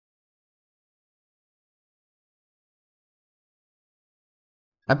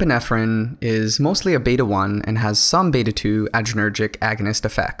Epinephrine is mostly a beta-1 and has some beta-2 adrenergic agonist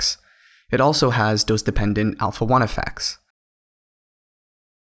effects. It also has dose-dependent alpha-1 effects.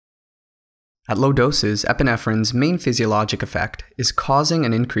 At low doses, epinephrine's main physiologic effect is causing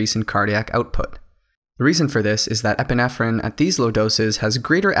an increase in cardiac output. The reason for this is that epinephrine at these low doses has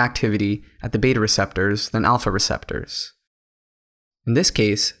greater activity at the beta receptors than alpha receptors. In this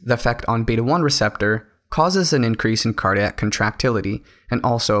case, the effect on beta-1 receptor causes an increase in cardiac contractility and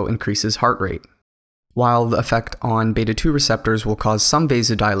also increases heart rate. While the effect on beta-2 receptors will cause some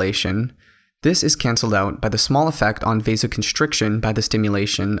vasodilation, this is cancelled out by the small effect on vasoconstriction by the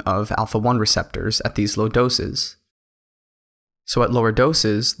stimulation of alpha-1 receptors at these low doses. So at lower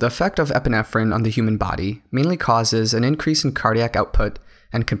doses, the effect of epinephrine on the human body mainly causes an increase in cardiac output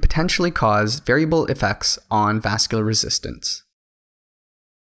and can potentially cause variable effects on vascular resistance.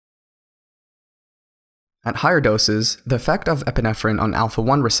 At higher doses, the effect of epinephrine on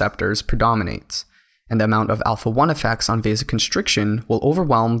alpha-1 receptors predominates, and the amount of alpha-1 effects on vasoconstriction will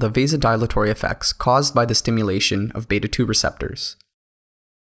overwhelm the vasodilatory effects caused by the stimulation of beta-2 receptors.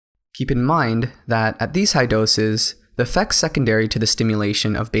 Keep in mind that at these high doses, the effect secondary to the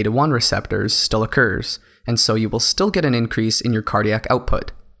stimulation of beta-1 receptors still occurs, and so you will still get an increase in your cardiac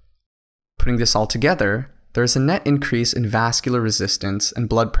output. Putting this all together, there is a net increase in vascular resistance and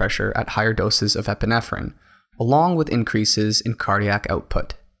blood pressure at higher doses of epinephrine, along with increases in cardiac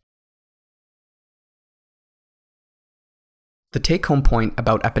output. The take-home point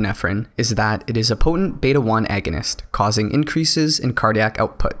about epinephrine is that it is a potent beta-1 agonist, causing increases in cardiac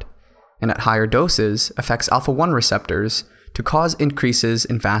output, and at higher doses affects alpha-1 receptors to cause increases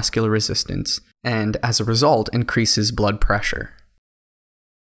in vascular resistance, and as a result increases blood pressure.